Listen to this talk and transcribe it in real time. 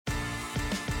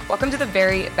Welcome to the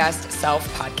Very Best Self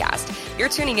podcast. You're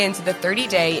tuning in to the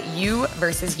 30-day You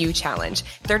versus You challenge.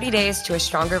 30 days to a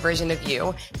stronger version of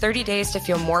you, 30 days to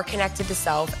feel more connected to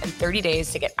self, and 30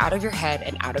 days to get out of your head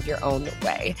and out of your own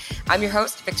way. I'm your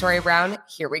host, Victoria Brown.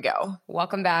 Here we go.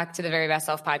 Welcome back to the Very Best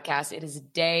Self podcast. It is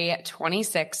day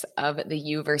 26 of the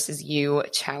You versus You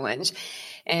challenge.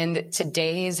 And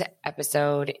today's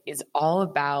episode is all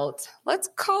about, let's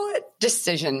call it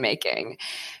decision making.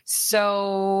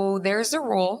 So there's a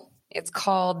rule. It's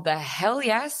called the hell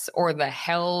yes or the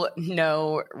hell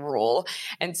no rule.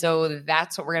 And so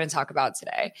that's what we're going to talk about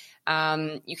today.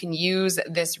 You can use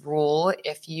this rule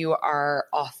if you are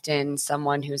often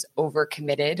someone who's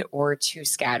overcommitted or too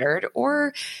scattered,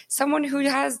 or someone who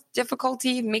has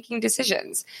difficulty making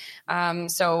decisions.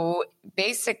 So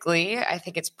basically, I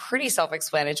think it's pretty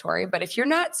self-explanatory, but if you're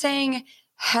not saying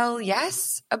hell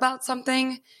yes about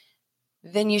something,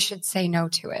 then you should say no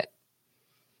to it.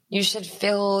 You should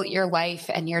fill your life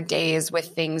and your days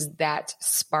with things that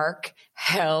spark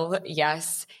hell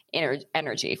yes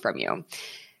energy from you.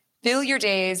 Fill your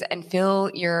days and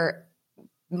fill your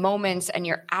moments and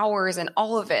your hours and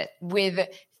all of it with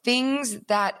things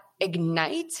that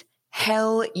ignite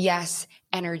hell yes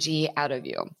energy out of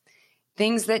you.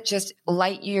 Things that just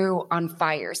light you on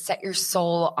fire, set your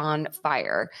soul on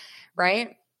fire,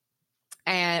 right?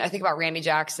 And I think about Randy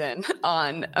Jackson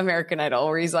on American Idol,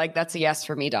 where he's like, that's a yes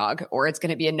for me, dog, or it's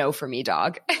going to be a no for me,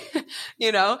 dog.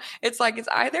 It's like, it's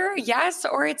either a yes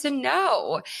or it's a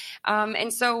no.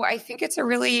 And so I think it's a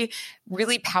really,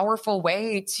 really powerful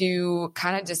way to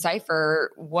kind of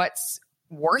decipher what's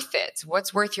worth it,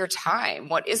 what's worth your time,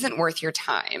 what isn't worth your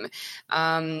time.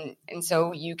 And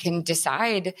so you can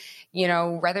decide,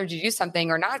 whether to do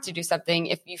something or not to do something.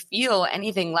 If you feel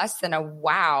anything less than a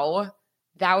wow,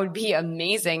 that would be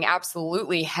amazing,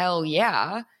 absolutely, hell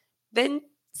yeah, then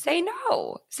say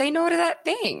no. Say no to that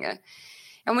thing.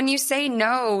 And when you say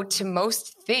no to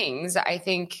most things, I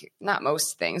think, not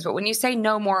most things, but when you say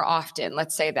no more often,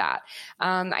 let's say that,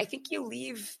 I think you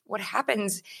leave, what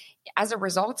happens as a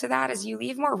result of that is you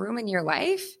leave more room in your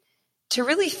life to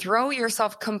really throw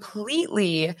yourself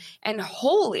completely and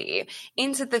wholly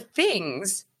into the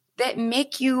things that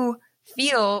make you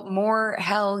feel more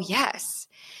hell yes.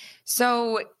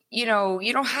 So, you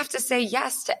don't have to say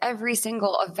yes to every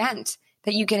single event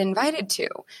that you get invited to,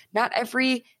 not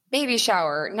every baby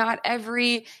shower, not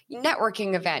every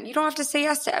networking event. You don't have to say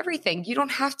yes to everything. You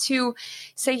don't have to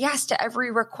say yes to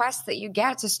every request that you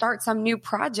get to start some new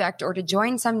project or to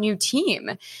join some new team.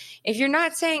 If you're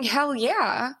not saying hell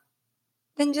yeah,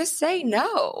 then just say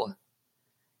no.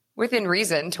 Within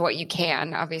reason to what you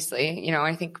can, obviously.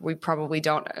 I think we probably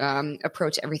don't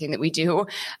approach everything that we do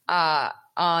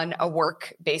on a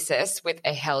work basis with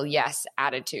a hell yes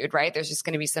attitude, right? There's just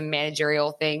going to be some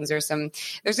managerial things there's going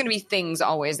to be things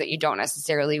always that you don't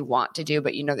necessarily want to do,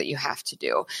 but you know that you have to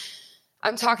do.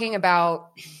 I'm talking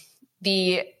about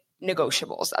the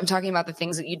negotiables. I'm talking about the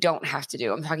things that you don't have to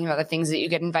do. I'm talking about the things that you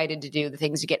get invited to do, the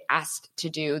things you get asked to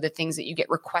do, the things that you get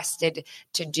requested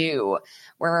to do,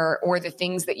 or the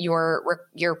things that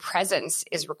your presence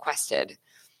is requested.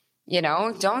 You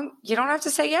don't have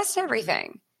to say yes to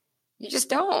everything. You just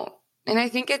don't. And I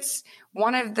think it's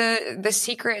one of the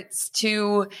secrets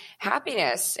to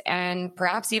happiness and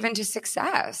perhaps even to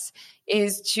success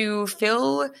is to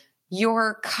fill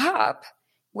your cup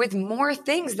with more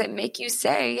things that make you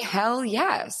say, hell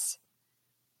yes.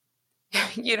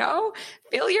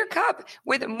 Fill your cup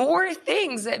with more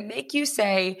things that make you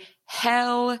say,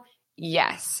 hell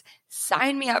yes.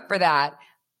 Sign me up for that.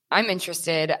 I'm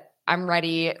interested. I'm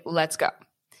ready. Let's go.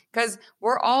 Because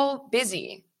we're all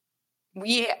busy.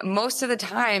 We, most of the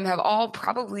time, have all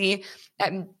probably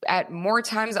at more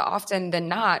times often than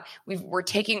not, we're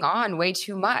taking on way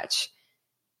too much.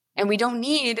 And we don't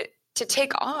need to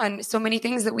take on so many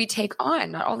things that we take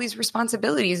on, not all these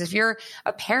responsibilities. If you're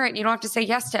a parent, you don't have to say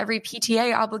yes to every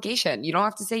PTA obligation. You don't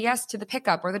have to say yes to the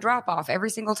pickup or the drop off every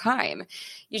single time.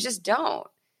 You just don't.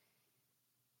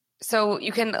 So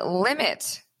you can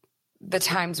limit the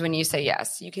times when you say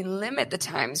yes. You can limit the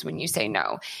times when you say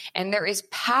no. And there is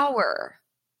power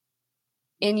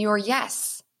in your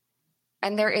yes.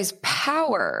 And there is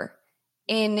power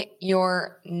in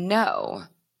your no.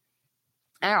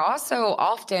 I also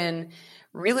often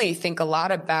really think a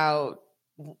lot about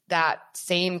that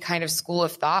same kind of school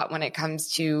of thought when it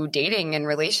comes to dating and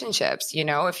relationships.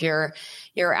 If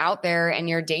you're out there and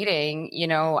you're dating,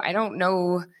 I don't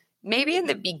know, maybe in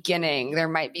the beginning, there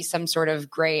might be some sort of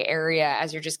gray area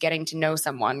as you're just getting to know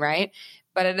someone, right?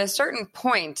 But at a certain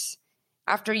point,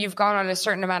 after you've gone on a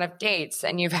certain amount of dates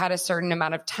and you've had a certain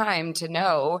amount of time to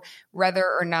know whether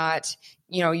or not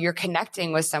you're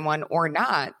connecting with someone or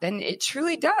not, then it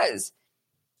truly does.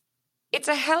 It's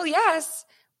a hell yes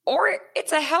or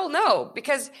it's a hell no.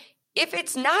 Because if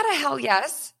it's not a hell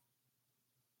yes,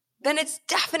 then it's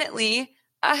definitely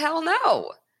a hell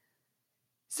no.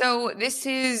 So this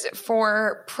is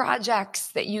for projects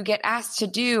that you get asked to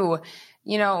do,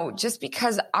 just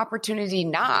because opportunity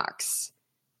knocks.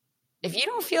 If you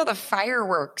don't feel the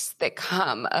fireworks that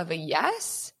come of a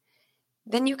yes,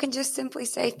 then you can just simply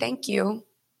say thank you,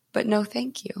 but no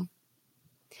thank you.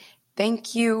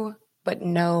 Thank you, but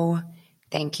no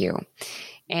thank you.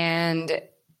 And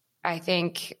I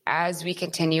think as we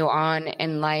continue on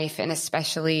in life, and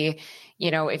especially,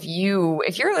 if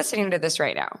you're listening to this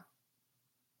right now,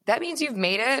 that means you've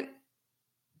made it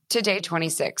to day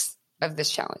 26 of this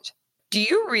challenge. Do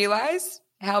you realize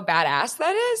how badass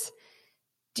that is?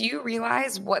 Do you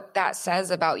realize what that says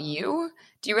about you?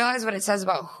 Do you realize what it says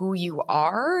about who you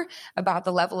are, about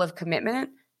the level of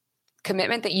commitment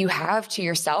that you have to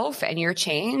yourself and your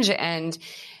change and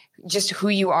just who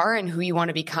you are and who you want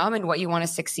to become and what you want to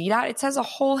succeed at? It says a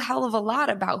whole hell of a lot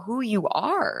about who you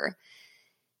are.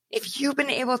 If you've been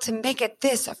able to make it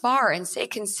this far and stay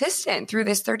consistent through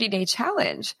this 30-day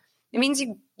challenge, it means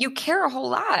you care a whole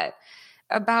lot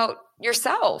about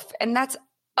yourself. And that's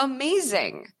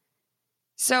amazing.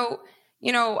 So,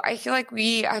 I feel like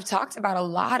we have talked about a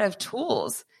lot of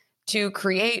tools to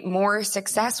create more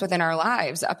success within our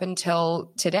lives up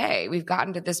until today. We've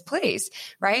gotten to this place,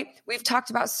 right? We've talked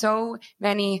about so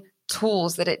many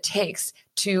tools that it takes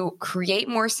to create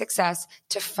more success,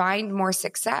 to find more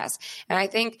success. And I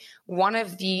think one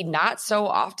of the not so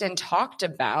often talked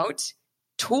about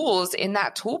tools in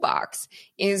that toolbox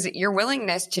is your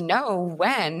willingness to know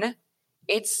when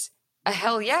it's a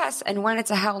hell yes and when it's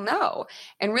a hell no,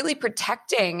 and really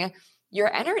protecting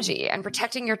your energy and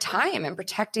protecting your time and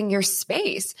protecting your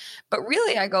space. But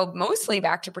really, I go mostly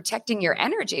back to protecting your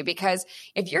energy, because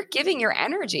if you're giving your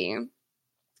energy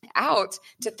out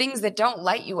to things that don't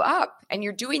light you up and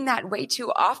you're doing that way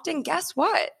too often, guess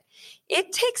what?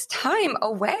 It takes time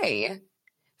away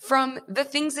from the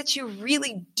things that you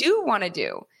really do want to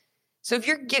do. So if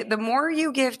the more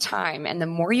you give time and the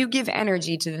more you give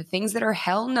energy to the things that are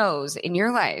hell no's in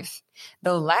your life,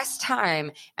 the less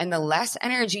time and the less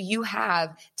energy you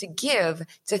have to give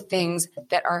to things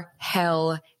that are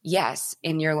hell yes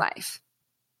in your life.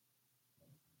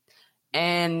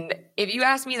 And if you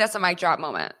ask me, that's a mic drop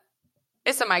moment.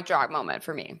 It's a mic drop moment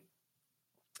for me.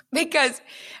 Because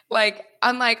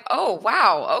I'm like, oh,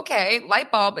 wow, okay,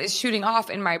 light bulb is shooting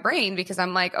off in my brain, because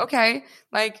I'm like, okay,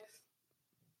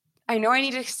 I know I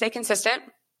need to stay consistent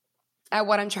at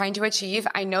what I'm trying to achieve.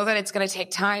 I know that it's going to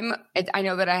take time. I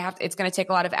know that it's going to take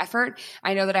a lot of effort.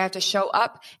 I know that I have to show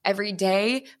up every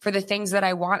day for the things that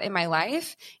I want in my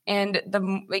life. And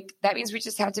that means we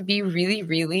just have to be really,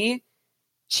 really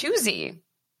choosy.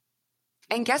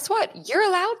 And guess what? You're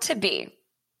allowed to be.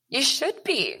 You should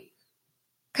be.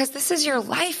 Because this is your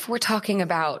life we're talking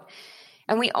about.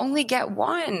 And we only get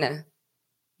one.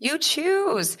 You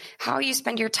choose how you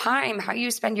spend your time, how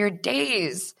you spend your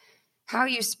days, how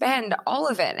you spend all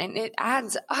of it. And it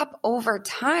adds up over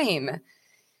time.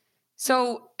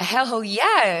 So hell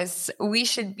yes, we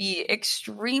should be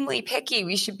extremely picky.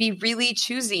 We should be really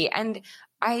choosy. And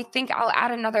I think I'll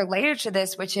add another layer to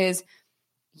this, which is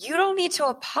you don't need to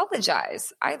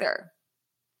apologize either.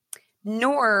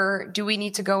 Nor do we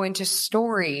need to go into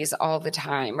stories all the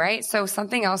time, right? So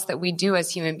something else that we do as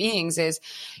human beings is,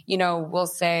 we'll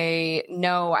say,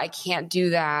 no, I can't do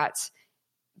that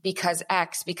because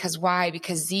X, because Y,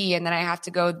 because Z, and then I have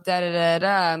to go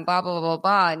da-da-da-da and blah, blah, blah, blah,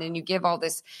 blah. And then you give all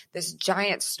this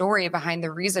giant story behind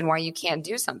the reason why you can't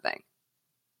do something.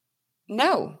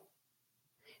 No.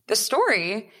 The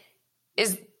story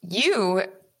is you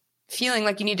feeling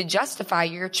like you need to justify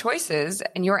your choices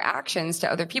and your actions to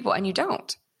other people, and you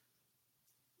don't.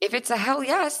 If it's a hell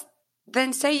yes,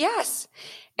 then say yes.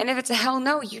 And if it's a hell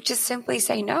no, you just simply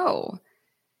say no.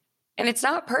 And it's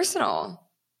not personal.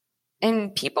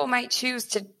 And people might choose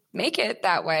to make it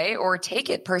that way or take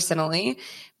it personally,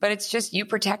 but it's just you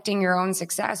protecting your own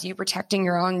success, you protecting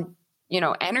your own,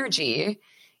 energy.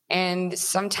 And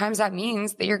sometimes that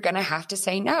means that you're going to have to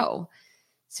say no.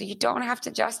 So you don't have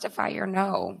to justify your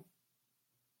no.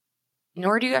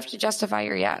 Nor do you have to justify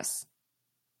your yes,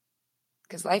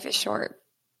 because life is short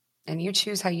and you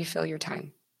choose how you fill your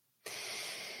time.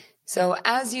 So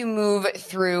as you move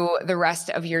through the rest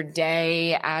of your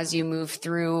day, as you move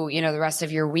through, the rest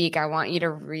of your week, I want you to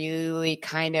really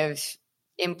kind of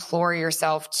implore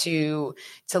yourself to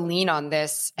lean on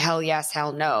this hell yes,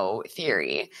 hell no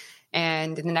theory.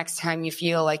 And the next time you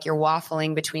feel like you're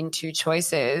waffling between two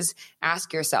choices,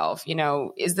 ask yourself,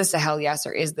 is this a hell yes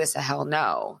or is this a hell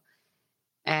no?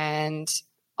 And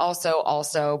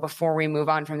also before we move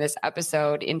on from this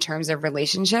episode, in terms of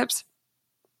relationships,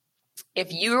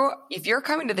 if you're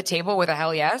coming to the table with a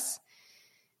hell yes,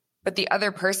 but the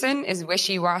other person is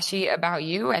wishy-washy about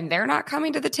you and they're not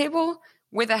coming to the table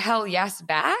with a hell yes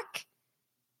back,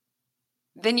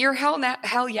 then your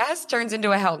hell yes turns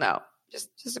into a hell no.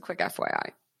 Just a quick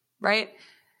FYI, right?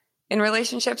 In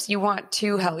relationships, you want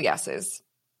two hell yeses.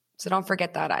 So don't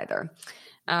forget that either.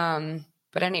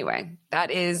 But anyway,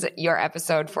 that is your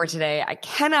episode for today. I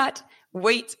cannot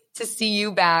wait to see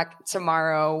you back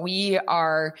tomorrow. We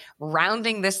are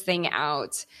rounding this thing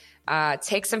out.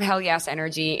 Take some hell yes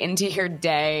energy into your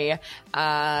day.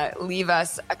 Leave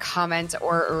us a comment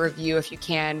or a review if you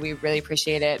can. We really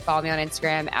appreciate it. Follow me on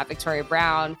Instagram at Victoria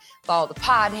Brown. Follow the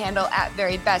pod handle at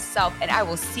Very Best Self, and I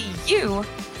will see you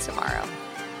tomorrow.